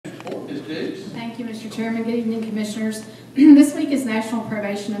Dukes. Thank you, Mr. Chairman. Good evening, Commissioners. This week is National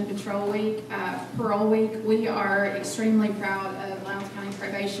Probation and Patrol Week, Parole Week. We are extremely proud of Lowndes County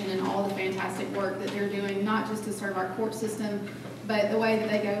Probation and all the fantastic work that they're doing, not just to serve our court system, but the way that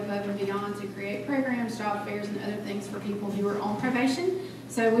they go above and beyond to create programs, job fairs, and other things for people who are on probation.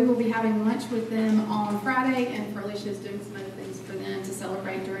 So we will be having lunch with them on Friday, and Felicia is doing some other things for them to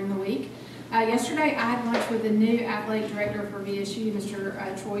celebrate during the week. Yesterday, I had lunch with the new athletic director for VSU,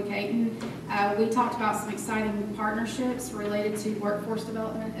 Mr. Troy Caton. We talked about some exciting partnerships related to workforce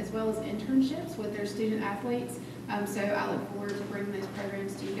development as well as internships with their student athletes. So I look forward to bringing those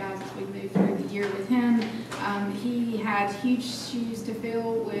programs to you guys as we move through the year with him. He had huge shoes to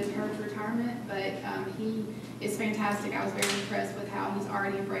fill with her retirement, but he is fantastic. I was very impressed with how he's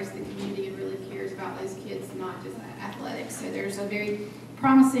already embraced the community and really cares about those kids, not just athletics. So there's a very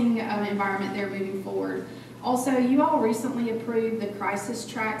promising environment there moving forward. Also, you all recently approved the crisis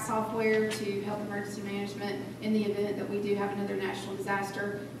track software to help emergency management in the event that we do have another national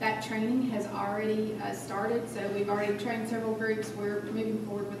disaster. That training has already started, so we've already trained several groups. We're moving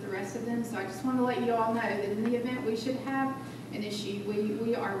forward with the rest of them. So I just want to let you all know that in the event we should have an issue,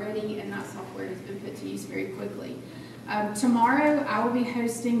 we are ready, and that software has been put to use very quickly. Tomorrow, I will be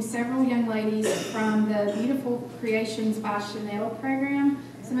hosting several young ladies from the Beautiful Creations by Chanel program.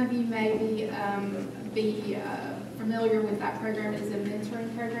 Some of you may be familiar with that program. It is a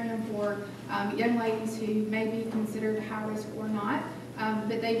mentoring program for young ladies who may be considered high risk or not.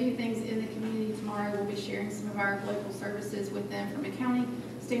 But they do things in the community. Tomorrow, we'll be sharing some of our local services with them from a county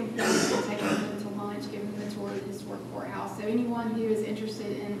standpoint. We'll take them to lunch, give them a tour of the historic courthouse. So anyone who is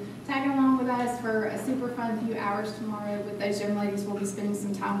interested in tagging along with us for a super fun few hours tomorrow with those young ladies, we'll be spending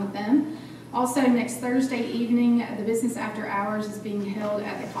some time with them. Also, next Thursday evening, the Business After Hours is being held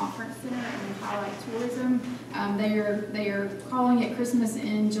at the Conference Center in Highlight Tourism. They are calling it Christmas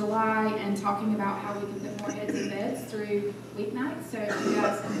in July and talking about how we can put more heads in beds through weeknights. So if you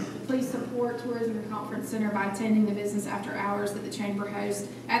guys please support Tourism and Conference Center by attending the Business After Hours that the Chamber hosts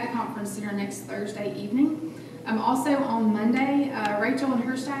at the Conference Center next Thursday evening. Also on Monday, Rachel and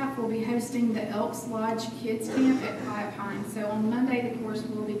her staff will be hosting the Elks Lodge Kids Camp at Quiet Pines. So on Monday, the course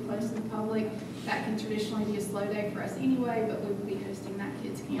will be closed to the public. That can traditionally be a slow day for us anyway, but we will be hosting that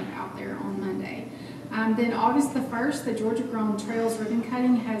kids camp out there on Monday. Then August the 1st, the Georgia Grown Trails ribbon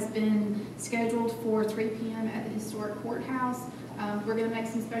cutting has been scheduled for 3 p.m. at the historic courthouse. We're going to make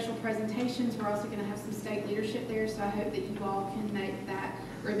some special presentations. We're also going to have some state leadership there, so I hope that you all can make that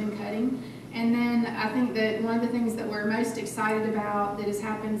ribbon cutting. And then I think that one of the things that we're most excited about that has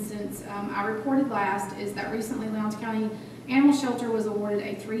happened since I reported last is that recently Lowndes County Animal Shelter was awarded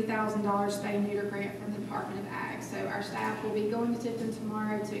a $3,000 spay and neuter grant from the Department of Ag. So our staff will be going to Tipton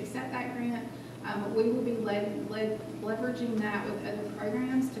tomorrow to accept that grant. We will be leveraging that with other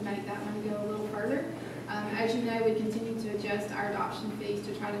programs to make that money go a little further. As you know, we continue to adjust our adoption fees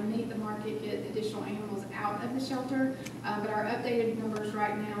to try to meet the market, get additional animals out of the shelter. But our updated numbers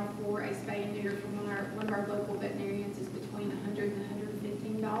right now for a spay and neuter from one of our local veterinarians is between $100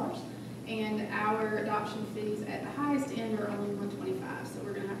 and $115. And our adoption fees at the highest end are only $125. So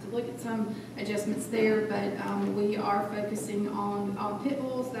we're going to have to look at some adjustments there. But we are focusing on pit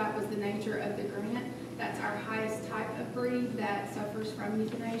bulls. That was the nature of the grant. That's our highest type of breed that suffers from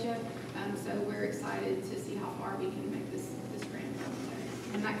euthanasia. So we're excited to see how far we can make this grant go.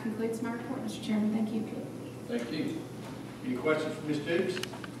 And that concludes my report, Mr. Chairman. Thank you. Thank you. Any questions for Ms. Dukes?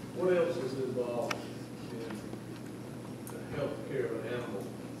 What else is involved in the health care of an animal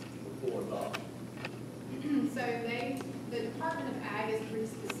before adoption? So the Department of Ag is pretty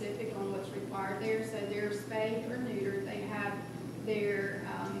specific on what's required there. So they're spayed or neutered. They have their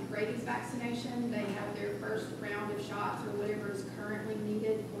rabies vaccination. They have their first round of shots or whatever is currently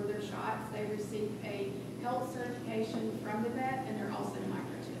needed for their shots. They receive a health certification from the vet, and they're also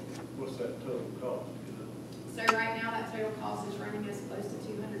microchipped. What's that total cost? So right now that total cost is running us close to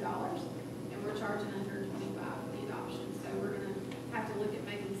 $200, and we're charging $125 for the adoption. So we're going to have to look at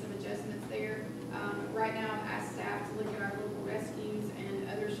making some adjustments there. Right now, I've asked staff to look at our local rescues and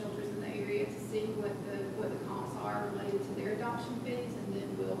other shelters in the area to see what the comps are related to their adoption fees, and then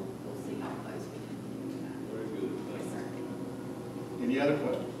we'll see how close we can do that. Very good. Yes, sir. Any other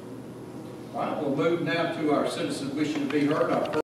questions? All right, we'll move now to our citizens wishing to be heard. Our